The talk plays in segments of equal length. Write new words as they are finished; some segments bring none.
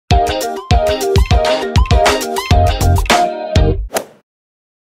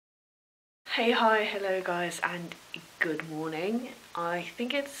Hi, hello guys, and good morning. I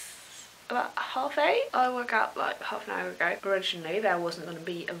think it's about 8:30. I woke up like half an hour ago. Originally there wasn't going to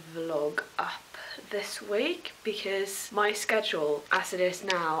be a vlog up this week because my schedule as it is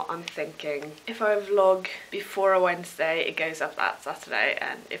now, I'm thinking if I vlog before a Wednesday it goes up that Saturday,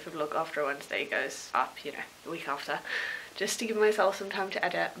 and if I vlog after a Wednesday it goes up, you know, the week after, just to give myself some time to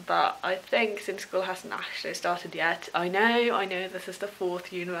edit. But I think since school hasn't actually started yet, I know this is the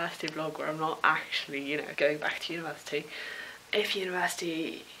 4th university vlog where I'm not actually, you know, going back to university. If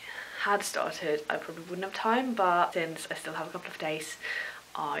university had started I probably wouldn't have time, but since I still have a couple of days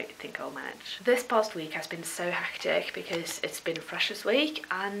I think I'll manage. This past week has been so hectic because it's been Freshers Week,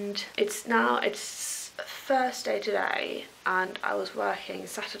 and it's Thursday today, and I was working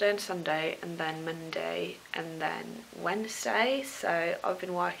Saturday and Sunday and then Monday and then Wednesday, so I've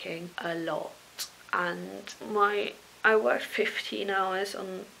been working a lot. And I worked 15 hours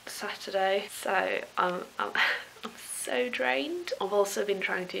on Saturday, so I'm so drained. I've also been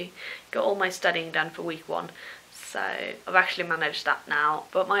trying to get all my studying done for week 1, so I've actually managed that now.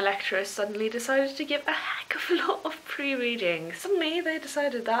 But my lecturers suddenly decided to give a heck of a lot of pre-reading. Suddenly they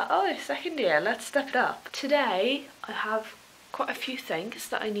decided that, oh, second year, let's step it up. Today I have quite a few things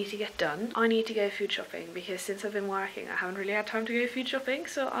that I need to get done. I need to go food shopping because since I've been working I haven't really had time to go food shopping,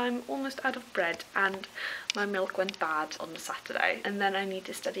 so I'm almost out of bread, and my milk went bad on Saturday. And then I need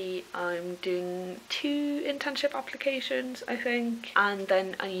to study. I'm doing 2 internship applications I think, and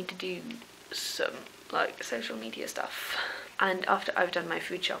then I need to do some like social media stuff. And after I've done my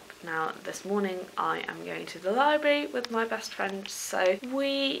food shop now this morning, I am going to the library with my best friend, so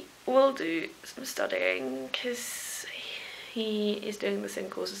we will do some studying because he is doing the same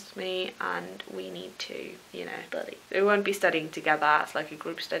courses as me and we need to, you know, study. We won't be studying together as like a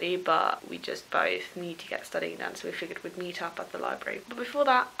group study, but we just both need to get studying done, so we figured we'd meet up at the library. But before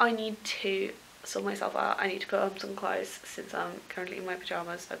that I need to sort myself out. I need to put on some clothes since I'm currently in my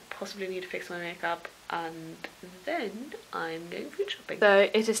pyjamas. I possibly need to fix my makeup, and then I'm going food shopping. So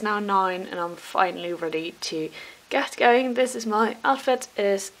it is now 9 and I'm finally ready to get going. This is my outfit. It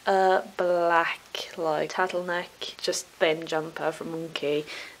is a black like turtleneck, just thin jumper from Monkey,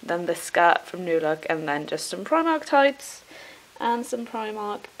 then the skirt from New Look, and then just some Primark tights and some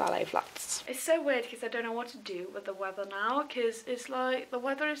Primark ballet flats. It's so weird because I don't know what to do with the weather now, because it's like the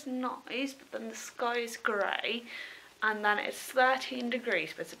weather is nice but then the sky is grey, and then it's 13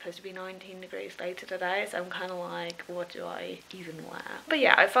 degrees but it's supposed to be 19 degrees later today, so I'm kind of like, what do I even wear? But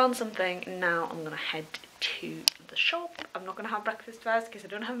yeah, I found something. Now I'm gonna head to the shop. I'm not gonna have breakfast first because I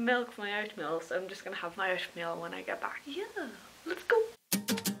don't have milk for my oatmeal, so I'm just gonna have my oatmeal when I get back. Yeah, let's go.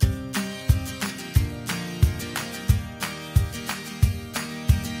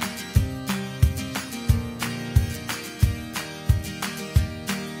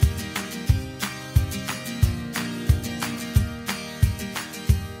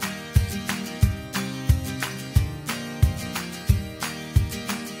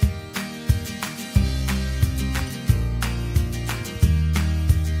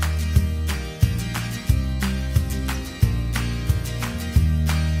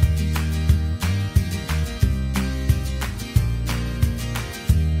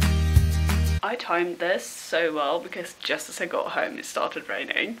 I timed this so well because just as I got home it started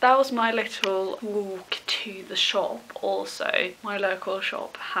raining. That was my little walk to the shop. Also, my local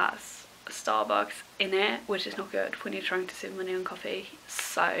shop has a Starbucks in it, which is not good when you're trying to save money on coffee.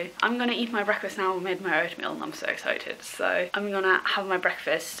 So I'm gonna eat my breakfast now. I made my oatmeal and I'm so excited. So I'm gonna have my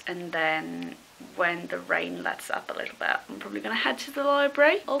breakfast, and then when the rain lets up a little bit I'm probably gonna head to the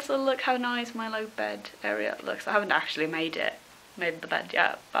library. Also, look how nice my low bed area looks. I haven't actually made the bed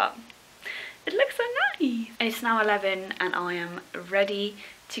yet, but it looks so nice. It's now 11 and I am ready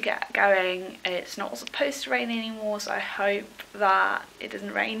to get going. It's not supposed to rain anymore, so I hope that it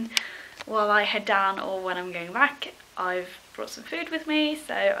doesn't rain while I head down or when I'm going back. I've brought some food with me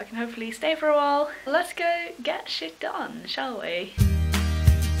so I can hopefully stay for a while. Let's go get shit done, shall we?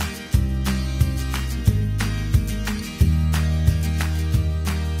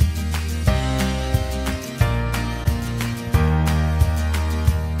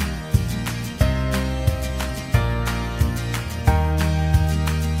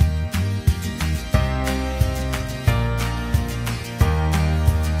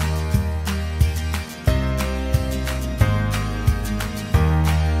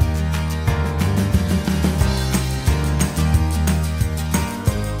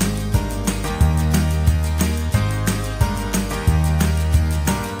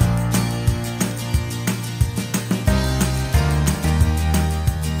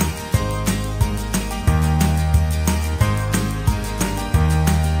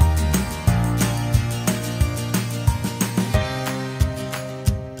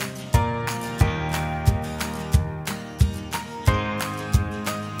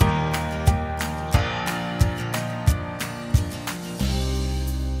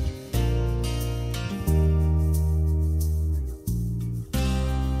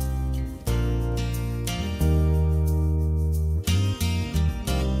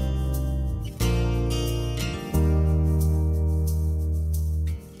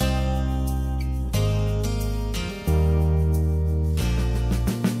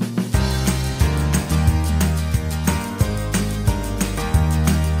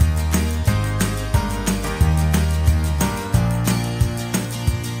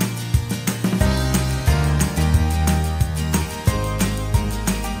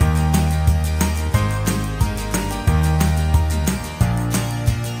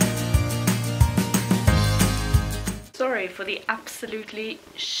 for the absolutely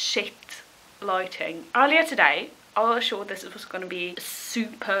shit lighting. Earlier today, I was sure this was going to be a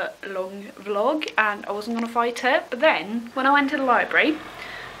super long vlog and I wasn't going to fight it. But then, when I went to the library,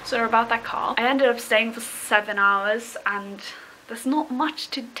 sorry about that car, I ended up staying for 7 hours and there's not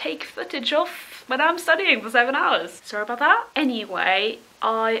much to take footage of when I'm studying for 7 hours. Sorry about that. Anyway,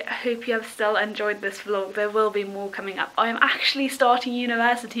 I hope you have still enjoyed this vlog. There will be more coming up. I am actually starting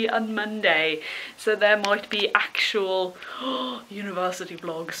university on Monday, so there might be actual university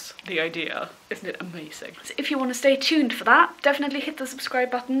vlogs. The idea, isn't it amazing? So if you want to stay tuned for that, definitely hit the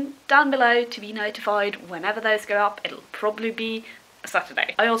subscribe button down below to be notified whenever those go up. It'll probably be a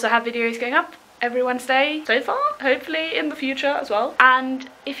Saturday. I also have videos going up every Wednesday so far, hopefully in the future as well. And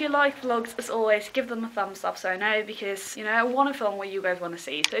if you like vlogs, as always, give them a thumbs up so I know, because, you know, I want to film what you guys want to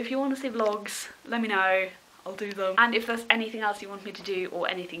see. So if you want to see vlogs, let me know, I'll do them. And if there's anything else you want me to do or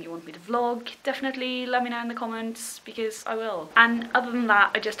anything you want me to vlog, definitely let me know in the comments, because I will. And other than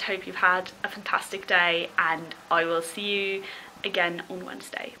that, I just hope you've had a fantastic day and I will see you again on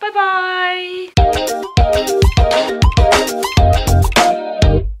Wednesday. Bye bye!